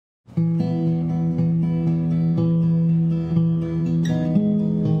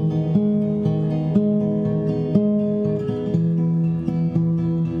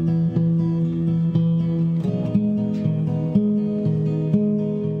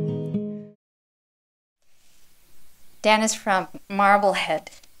Dan is from Marblehead,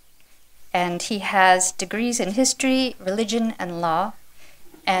 and he has degrees in history, religion, and law,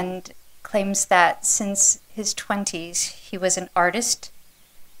 and claims that since his 20s he was an artist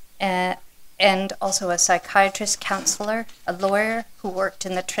and also a psychiatrist, counselor, a lawyer who worked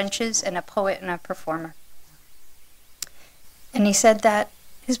in the trenches, and a poet and a performer. And he said that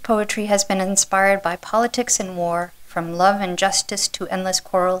his poetry has been inspired by politics and war, from love and justice to endless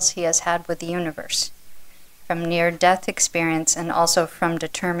quarrels he has had with the universe, from near-death experience and also from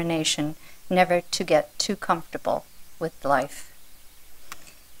determination never to get too comfortable with life.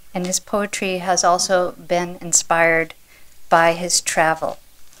 And his poetry has also been inspired by his travel.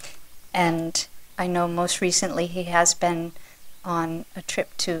 And I know most recently he has been on a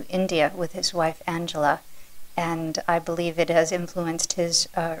trip to India with his wife Angela, and I believe it has influenced his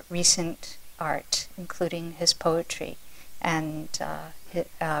recent art, including his poetry and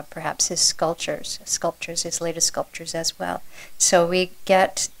perhaps his sculptures, his latest sculptures as well. So we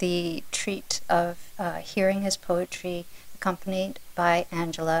get the treat of hearing his poetry accompanied by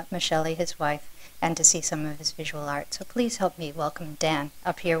Angela Michelli, his wife, and to see some of his visual art. So please help me welcome Dan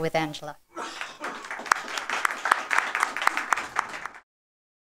up here with Angela.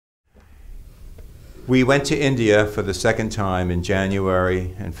 We went to India for the second time in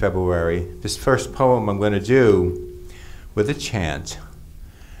January and February. This first poem I'm going to do with a chant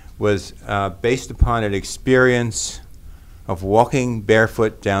was based upon an experience of walking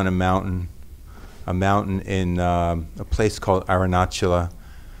barefoot down a mountain in a place called Arunachala,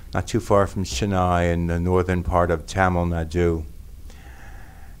 not too far from Chennai in the northern part of Tamil Nadu.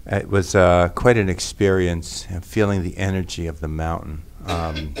 It was quite an experience, feeling the energy of the mountain.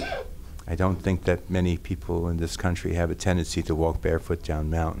 I don't think that many people in this country have a tendency to walk barefoot down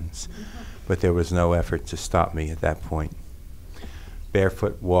mountains, but there was no effort to stop me at that point.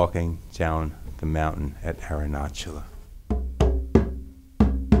 Barefoot walking down the mountain at Arunachala.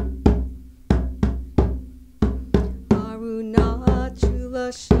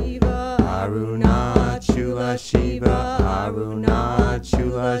 Arunachala Shiva, Arunachala Shiva,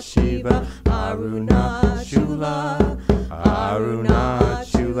 Arunachala Shiva, Arunachala,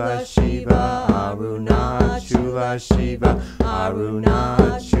 Arunachala Shiva, Arunachala Shiva,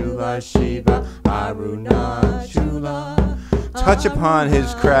 Arunachala Shiva, Arunachala. Touch upon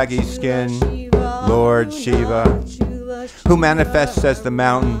his craggy skin, Lord Shiva, who manifests as the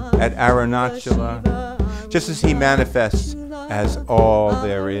mountain at Arunachala, just as he manifests as all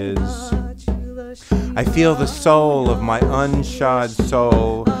there is. I feel the soul of my unshod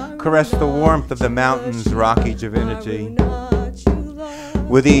soul caress the warmth of the mountain's rocky divinity.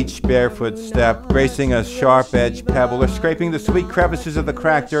 With each barefoot step, gracing a sharp-edged pebble or scraping the sweet crevices of the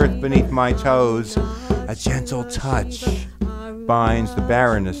cracked earth beneath my toes, a gentle touch binds the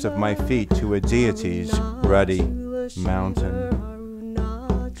barrenness of my feet to a deity's ruddy mountain.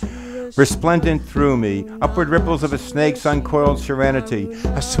 Resplendent through me, upward ripples of a snake's uncoiled serenity,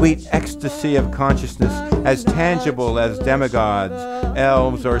 a sweet ecstasy of consciousness, as tangible as demigods,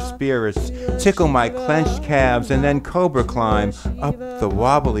 elves, or spirits, tickle my clenched calves and then cobra climb up the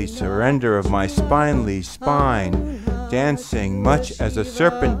wobbly surrender of my spineless spine, dancing much as a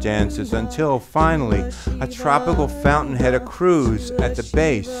serpent dances until finally a tropical fountainhead accrues at the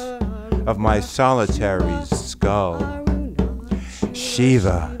base of my solitary skull.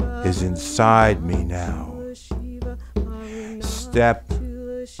 Shiva is inside me now. Step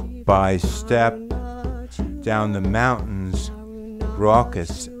by step down the mountain's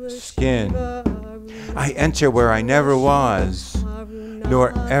raucous skin, I enter where I never was,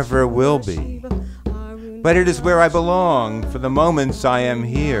 nor ever will be. But it is where I belong for the moments I am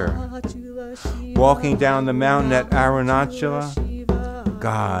here. Walking down the mountain at Arunachala,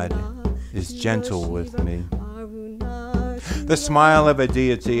 God is gentle with me. The smile of a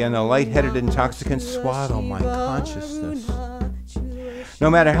deity and a light-headed intoxicant swaddle my consciousness. No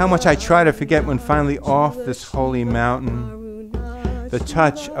matter how much I try to forget when finally off this holy mountain, the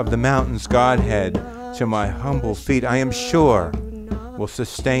touch of the mountain's Godhead to my humble feet, I am sure, will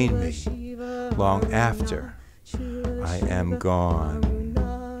sustain me long after I am gone.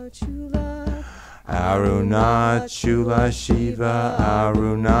 Arunachala Shiva,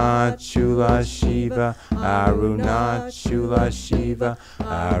 Arunachala Shiva, Arunachala Shiva,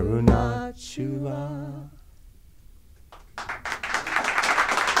 Arunachala.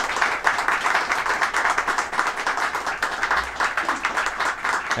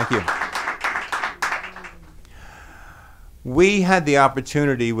 Thank you. We had the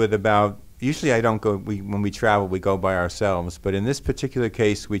opportunity with about, usually I don't go, when we travel, we go by ourselves, but in this particular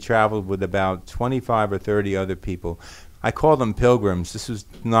case, we traveled with about 25 or 30 other people. I call them pilgrims. This was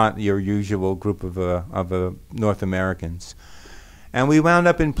not your usual group of North Americans. And we wound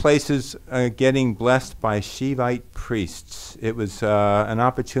up in places getting blessed by Shivite priests. It was an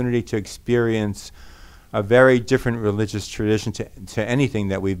opportunity to experience a very different religious tradition to anything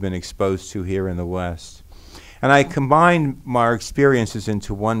that we've been exposed to here in the West. And I combined our experiences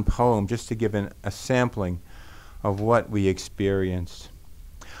into one poem just to give a sampling of what we experienced.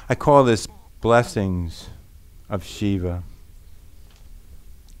 I call this Blessings of Shiva.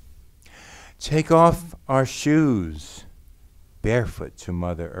 Take off our shoes, barefoot to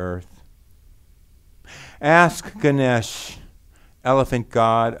Mother Earth. Ask Ganesh, elephant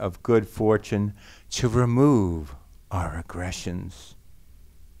god of good fortune, to remove our aggressions.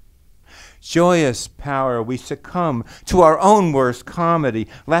 Joyous power, we succumb to our own worst comedy,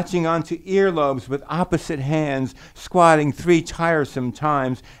 latching onto earlobes with opposite hands, squatting 3 tiresome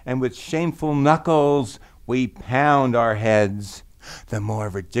times, and with shameful knuckles we pound our heads. The more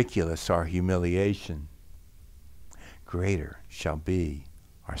ridiculous our humiliation, greater shall be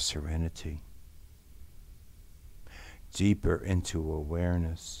our serenity. Deeper into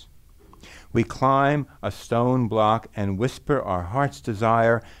awareness, we climb a stone block and whisper our heart's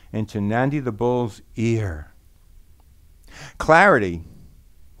desire into Nandi the bull's ear. Clarity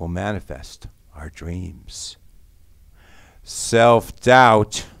will manifest our dreams.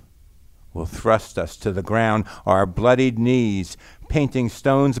 Self-doubt will thrust us to the ground, our bloodied knees painting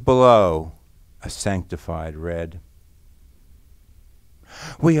stones below a sanctified red.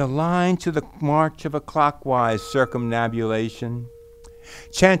 We align to the march of a clockwise circumnambulation,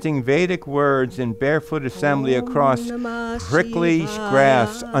 chanting Vedic words in barefoot assembly across prickly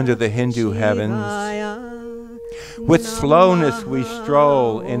grass under the Hindu heavens. With slowness we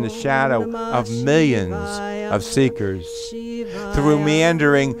stroll in the shadow of millions of seekers through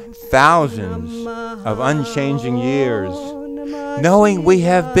meandering thousands of unchanging years, knowing we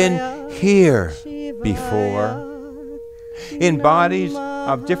have been here before, in bodies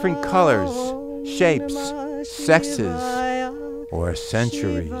of different colors, shapes, sexes, or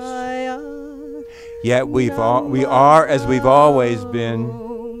centuries. Yet we are, as we've always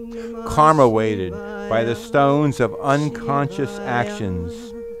been, karma-weighted by the stones of unconscious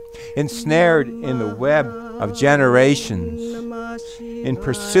actions, ensnared in the web of generations, in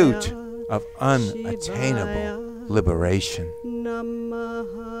pursuit of unattainable liberation.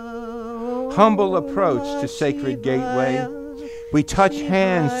 Humble approach to sacred gateway, we touch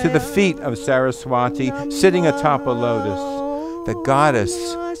hands to the feet of Saraswati, sitting atop a lotus, the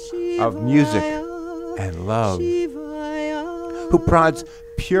goddess of music and love, who prods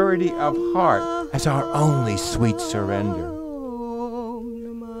purity of heart as our only sweet surrender.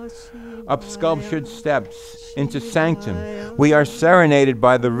 Up sculptured steps into sanctum, we are serenaded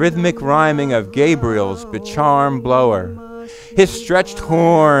by the rhythmic rhyming of Gabriel's becharmed blower, his stretched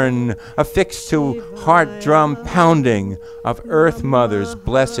horn affixed to heart drum pounding of Earth Mother's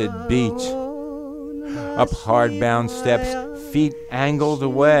blessed beat. Up hard-bound steps, feet angled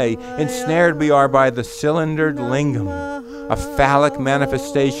away, ensnared we are by the cylindered lingam, a phallic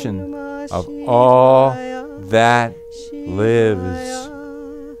manifestation of all that lives.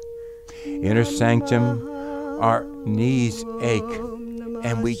 Inner sanctum, our knees ache,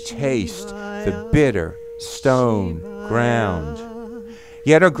 and we taste the bitter stone ground,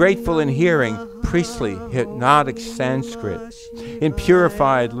 yet are grateful in hearing priestly hypnotic Sanskrit, in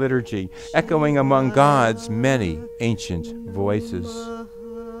purified liturgy, echoing among God's many ancient voices.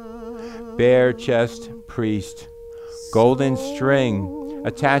 Bare chest priest, golden string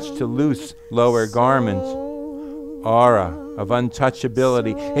attached to loose lower garment, aura of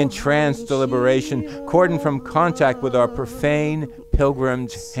untouchability, entranced deliberation, cordoned from contact with our profane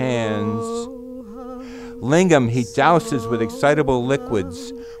pilgrim's hands. Lingam he douses with excitable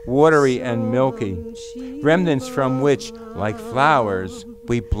liquids, watery and milky, remnants from which, like flowers,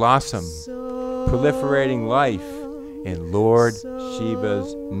 we blossom, proliferating life in Lord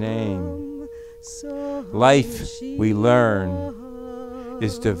Shiva's name. Life, we learn,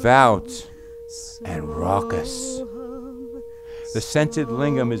 is devout and raucous. The scented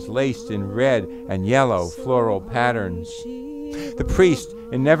lingam is laced in red and yellow floral patterns. The priest,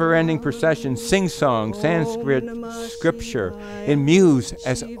 in never-ending procession, sing-song Sanskrit scripture in muse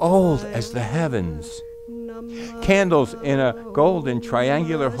as old as the heavens. Candles in a golden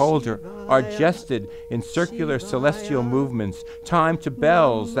triangular holder are jested in circular celestial movements, timed to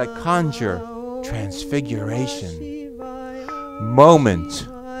bells that conjure transfiguration. Moment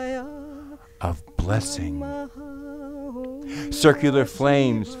of blessing. Circular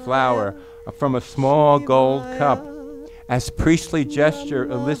flames flower from a small gold cup, as priestly gesture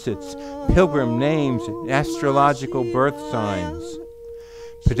elicits pilgrim names and astrological birth signs.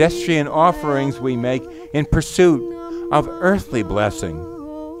 Pedestrian offerings we make in pursuit of earthly blessing,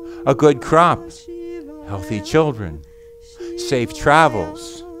 a good crop, healthy children, safe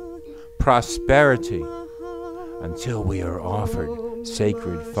travels, prosperity, until we are offered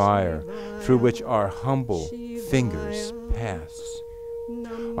sacred fire through which our humble fingers pass.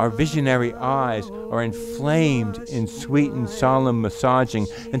 Our visionary eyes are inflamed in sweet and solemn massaging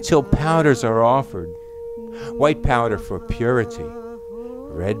until powders are offered. White powder for purity,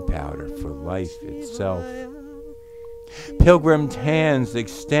 red powder for life itself. Pilgrimed hands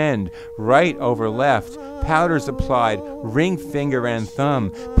extend right over left, powders applied, ring finger and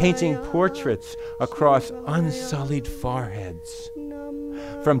thumb, painting portraits across unsullied foreheads.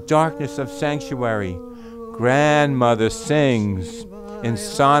 From darkness of sanctuary, grandmother sings in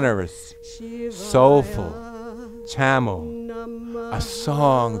sonorous, soulful Tamil, a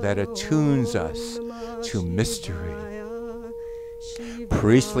song that attunes us to mystery.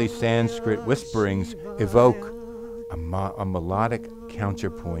 Priestly Sanskrit whisperings evoke a melodic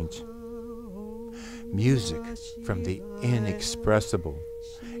counterpoint. Music from the inexpressible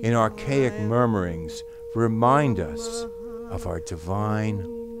in archaic murmurings remind us of our divine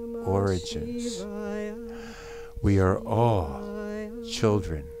origins. We are all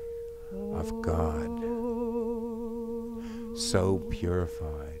children of God, so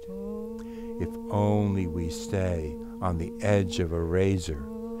purified. If only we stay on the edge of a razor,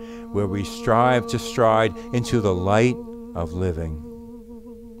 where we strive to stride into the light of living.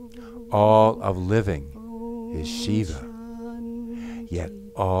 All of living is Shiva, yet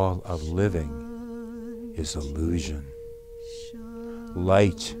all of living is illusion.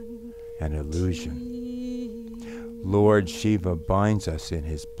 Light and illusion. Lord Shiva binds us in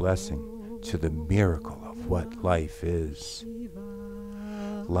his blessing to the miracle of what life is.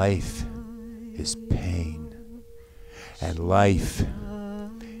 Life is pain, and life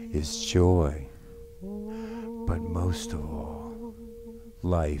is joy. But most of all,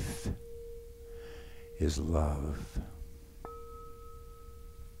 life is love.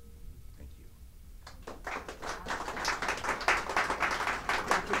 Thank you.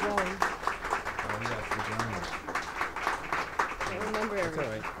 Keep going. Oh, yes, we're going. I don't remember That's all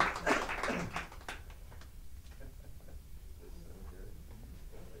everything. right.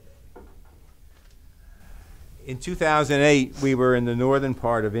 In 2008, we were in the northern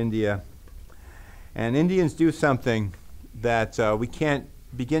part of India, and Indians do something that we can't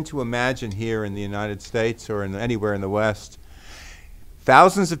begin to imagine here in the United States or anywhere in the West.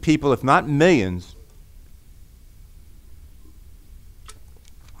 Thousands of people, if not millions,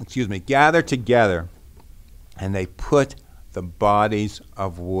 gather together, and they put the bodies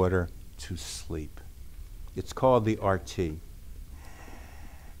of water to sleep. It's called the RT.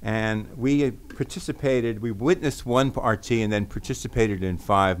 And we witnessed one RT and then participated in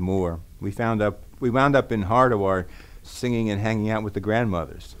 5 more. We wound up in Hardwar singing and hanging out with the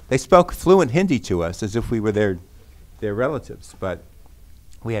grandmothers. They spoke fluent Hindi to us as if we were their relatives, but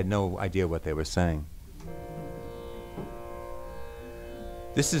we had no idea what they were saying.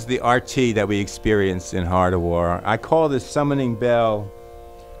 This is the RT that we experienced in Hardwar. I call this summoning bell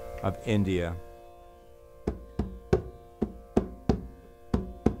of India.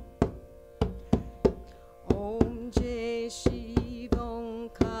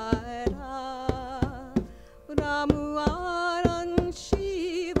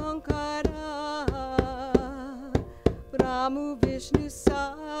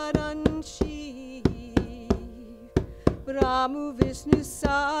 Ramu Vishnu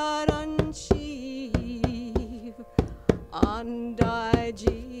Saran Shiv Andai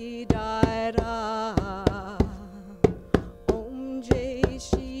Ji Daira Om Jai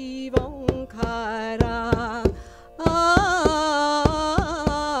Shiv Onkara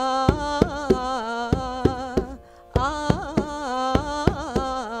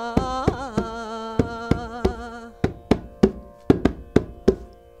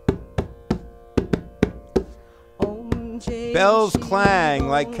Bells clang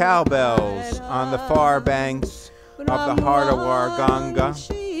like cowbells on the far banks of the Hardwar Ganga.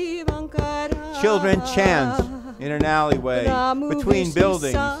 Children chant in an alleyway between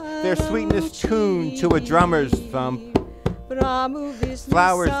buildings, their sweetness tuned to a drummer's thump.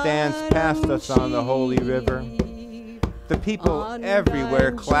 Flowers dance past us on the holy river, the people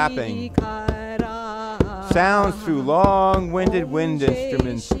everywhere clapping. Sounds through long-winded wind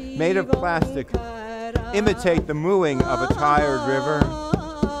instruments made of plastic imitate the mooing of a tired river.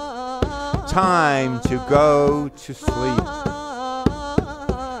 Time to go to sleep.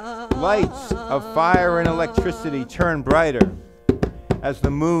 Lights of fire and electricity turn brighter as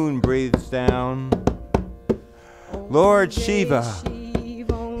the moon breathes down. Lord Shiva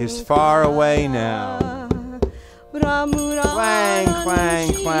is far away now. Clang,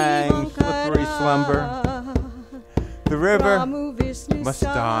 clang, clang, slippery slumber. The river must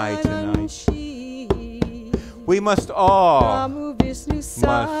die tonight. We must all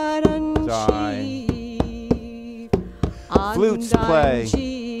die. Flutes play.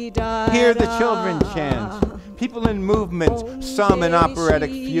 Hear the children chant. People in movement, some in operatic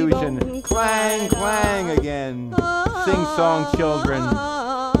fusion. Clang, clang again. Sing-song children,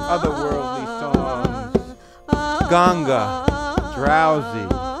 otherworldly songs. Ganga,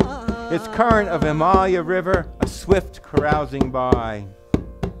 drowsy. Its current of Himalaya River, a swift carousing by.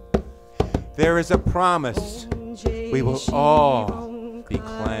 There is a promise. We will all be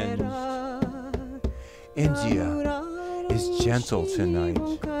cleansed. India is gentle tonight.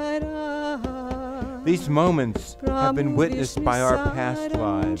 These moments have been witnessed by our past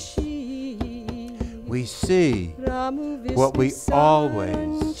lives. We see what we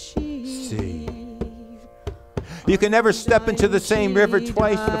always see. You can never step into the same river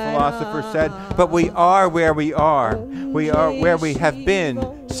twice, the philosopher said, but we are where we are. We are where we have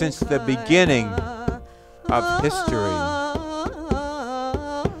been since the beginning of history.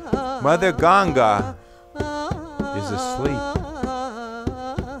 Mother Ganga is asleep.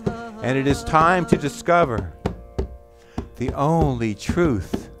 And it is time to discover the only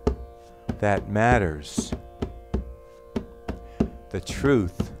truth that matters. The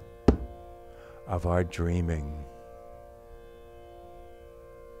truth of our dreaming.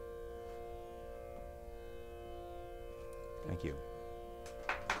 Thank you.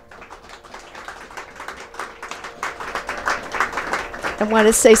 I want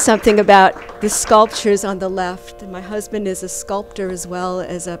to say something about the sculptures on the left. My husband is a sculptor as well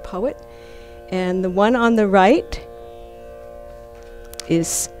as a poet. And the one on the right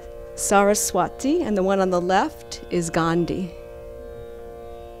is Saraswati, and the one on the left is Gandhi.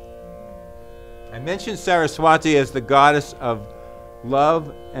 I mentioned Saraswati as the goddess of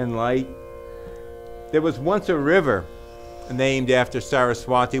love and light. There was once a river named after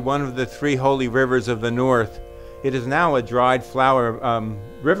Saraswati, one of the three holy rivers of the north. It is now a dried flower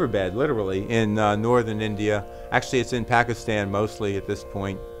riverbed, literally, in northern India. Actually, it's in Pakistan mostly at this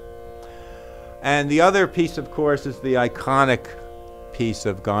point. And the other piece, of course, is the iconic piece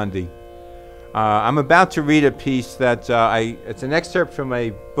of Gandhi. I'm about to read a piece that it's an excerpt from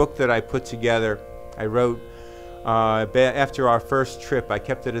a book that I put together. I wrote after our first trip. I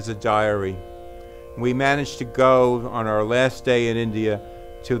kept it as a diary. We managed to go on our last day in India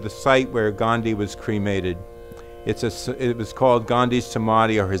to the site where Gandhi was cremated. It was called Gandhi's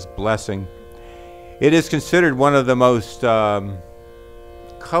Samadhi, or his blessing. It is considered one of the most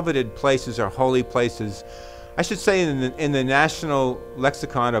coveted places, or holy places, I should say, in the national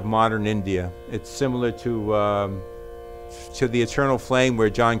lexicon of modern India. It's similar to the Eternal Flame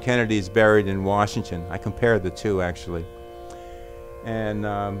where John Kennedy is buried in Washington. I compared the two, actually. And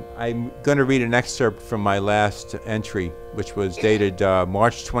I'm going to read an excerpt from my last entry, which was dated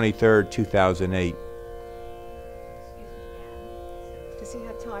March 23rd, 2008. Does he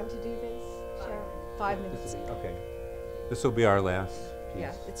have time to do this? Sure. 5 minutes. Okay. This will be our last piece.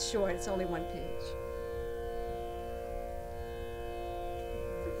 Yeah, it's short. It's only one page.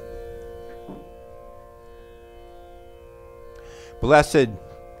 Blessed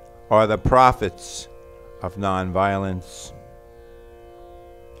are the prophets of nonviolence.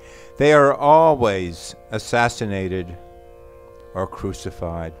 They are always assassinated or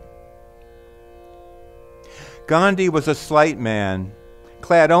crucified. Gandhi was a slight man,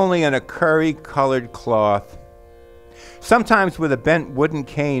 clad only in a curry-colored cloth, sometimes with a bent wooden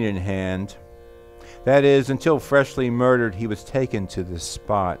cane in hand. That is, until freshly murdered, he was taken to this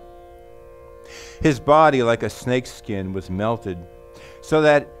spot. His body, like a snakeskin, was melted, so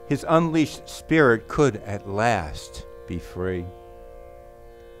that his unleashed spirit could at last be free.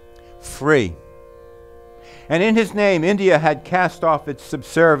 Free. And in his name, India had cast off its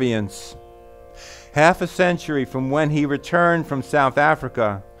subservience. Half a century from when he returned from South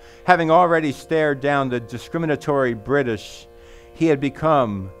Africa, having already stared down the discriminatory British, he had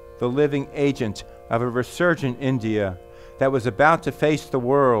become the living agent of a resurgent India that was about to face the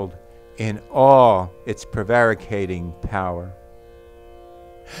world in all its prevaricating power.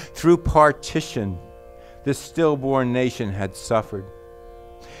 Through partition, this stillborn nation had suffered.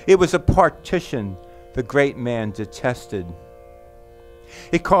 It was a partition the great man detested.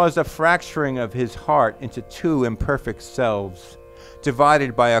 It caused a fracturing of his heart into two imperfect selves,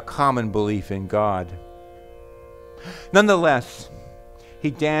 divided by a common belief in God. Nonetheless,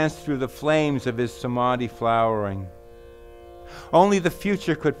 he danced through the flames of his samadhi flowering. Only the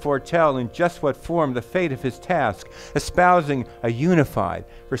future could foretell in just what form the fate of his task, espousing a unified,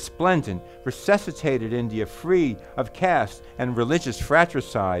 resplendent, resuscitated India free of caste and religious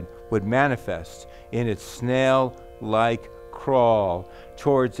fratricide, would manifest in its snail-like crawl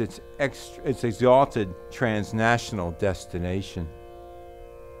towards its exalted transnational destination.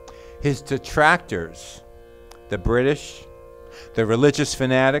 His detractors, the British, the religious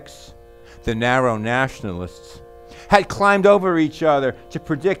fanatics, the narrow nationalists, had climbed over each other to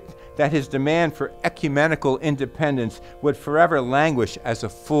predict that his demand for ecumenical independence would forever languish as a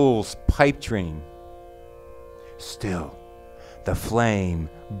fool's pipe dream. Still, the flame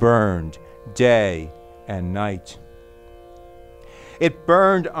burned day and night. It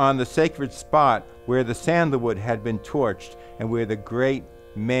burned on the sacred spot where the sandalwood had been torched and where the great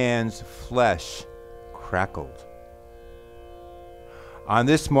man's flesh crackled. On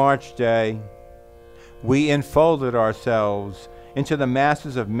this March day, we enfolded ourselves into the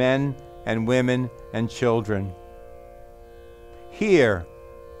masses of men and women and children. Here,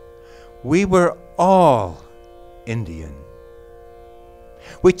 we were all Indian.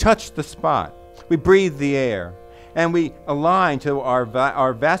 We touched the spot, we breathed the air, and we aligned to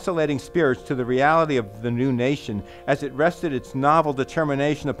our vacillating spirits to the reality of the new nation as it rested its novel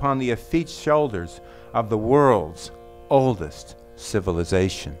determination upon the effete shoulders of the world's oldest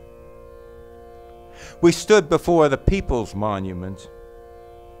civilization. We stood before the People's Monument.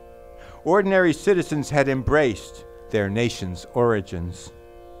 Ordinary citizens had embraced their nation's origins.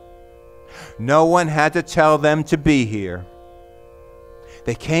 No one had to tell them to be here.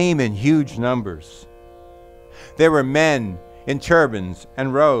 They came in huge numbers. There were men in turbans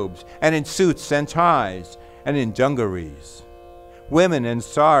and robes, and in suits and ties, and in dungarees. Women in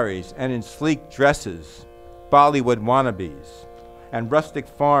saris and in sleek dresses, Bollywood wannabes, and rustic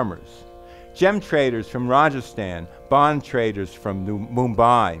farmers, gem traders from Rajasthan, bond traders from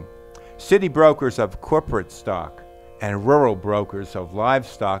Mumbai, city brokers of corporate stock, and rural brokers of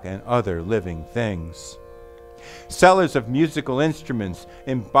livestock and other living things. Sellers of musical instruments,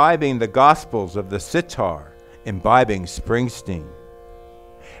 imbibing the gospels of the sitar, imbibing Springsteen.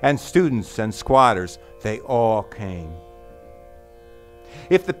 And students and squatters, they all came.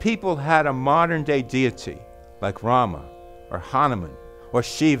 If the people had a modern-day deity, like Rama, or Hanuman, or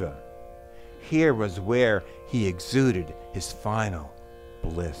Shiva, here was where he exuded his final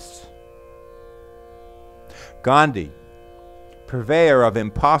bliss. Gandhi, purveyor of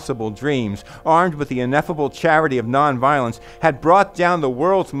impossible dreams, armed with the ineffable charity of nonviolence, had brought down the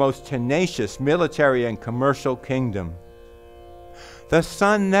world's most tenacious military and commercial kingdom. The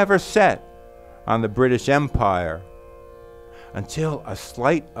sun never set on the British Empire until a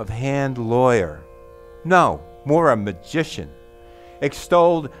sleight-of-hand lawyer, no, more a magician,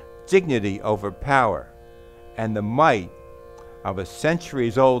 extolled dignity over power and the might of a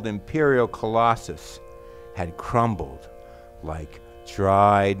centuries-old imperial colossus had crumbled like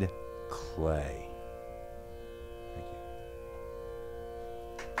dried clay.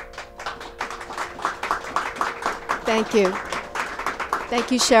 Thank you.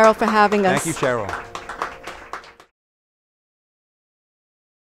 Thank you, Cheryl, for having us. Thank you, Cheryl.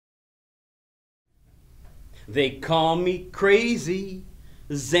 They call me crazy,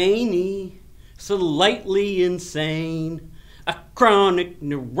 zany, slightly insane, a chronic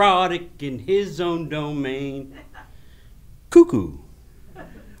neurotic in his own domain. Cuckoo,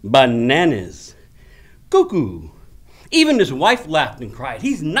 bananas, cuckoo. Even his wife laughed and cried,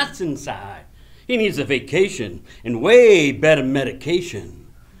 he's nuts inside. He needs a vacation and way better medication.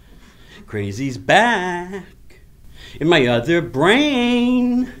 Crazy's back in my other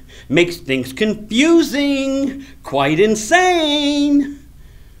brain, makes things confusing, quite insane.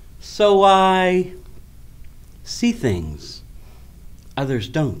 So I see things others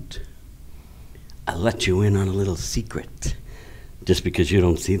don't. I'll let you in on a little secret. Just because you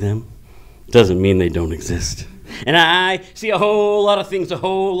don't see them doesn't mean they don't exist. And I see a whole lot of things a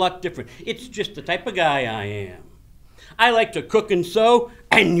whole lot different. It's just the type of guy I am. I like to cook and sew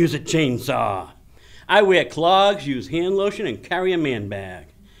and use a chainsaw. I wear clogs, use hand lotion, and carry a man bag.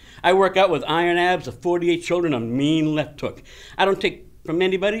 I work out with iron abs, a 48 shoulder, and a mean left hook. I don't take from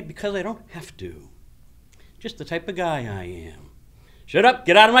anybody because I don't have to. Just the type of guy I am. Shut up,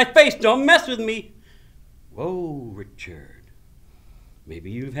 get out of my face, don't mess with me. Whoa, Richard.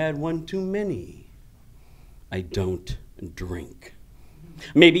 Maybe you've had one too many. I don't drink.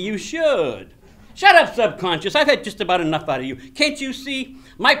 Maybe you should. Shut up, subconscious. I've had just about enough out of you. Can't you see?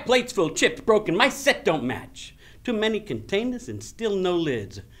 My plate's full, chipped, broken. My set don't match. Too many containers and still no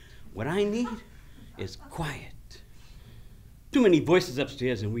lids. What I need is quiet. Too many voices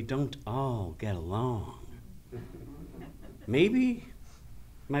upstairs and we don't all get along. Maybe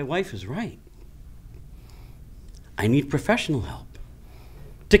my wife is right. I need professional help.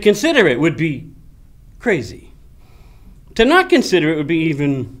 To consider it would be crazy. To not consider it would be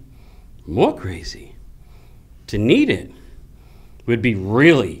even more crazy. To need it would be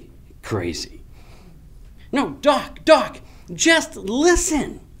really crazy. No, Doc, just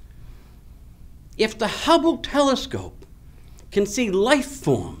listen. If the Hubble telescope can see life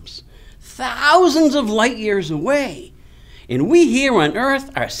forms thousands of light years away, and we here on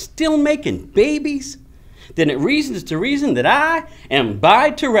Earth are still making babies, then it reasons to reason that I am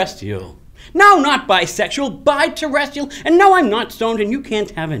bi-terrestrial. No, not bisexual, bi-terrestrial. And no, I'm not stoned and you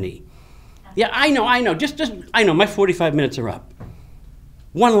can't have any. Yeah, I know. I know, my 45 minutes are up.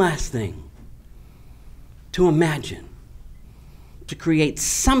 One last thing. To imagine. To create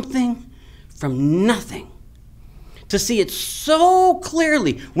something from nothing. To see it so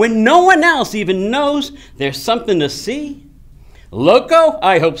clearly when no one else even knows there's something to see. Loco?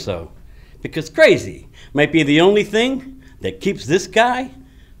 I hope so. Because crazy might be the only thing that keeps this guy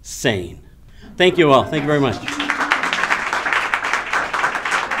sane. Thank you all. Thank you very much.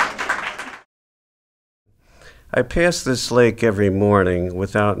 I pass this lake every morning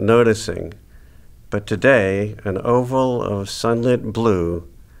without noticing, but today an oval of sunlit blue,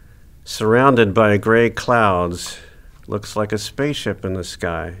 surrounded by gray clouds, looks like a spaceship in the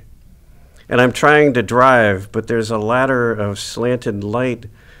sky. And I'm trying to drive, but there's a ladder of slanted light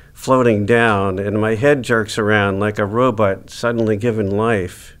floating down, and my head jerks around like a robot suddenly given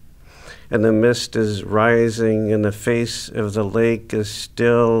life. And the mist is rising, and the face of the lake is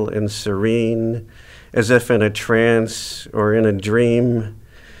still and serene, as if in a trance or in a dream,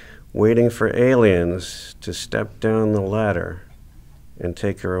 waiting for aliens to step down the ladder and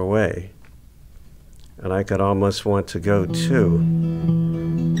take her away. And I could almost want to go too,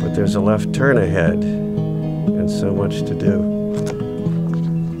 but there's a left turn ahead and so much to do.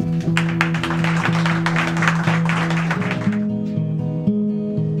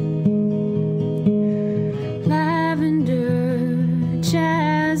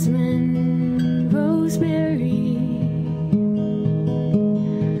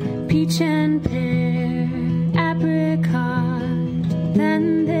 Peach and pear, apricot,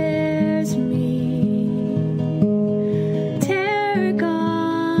 then there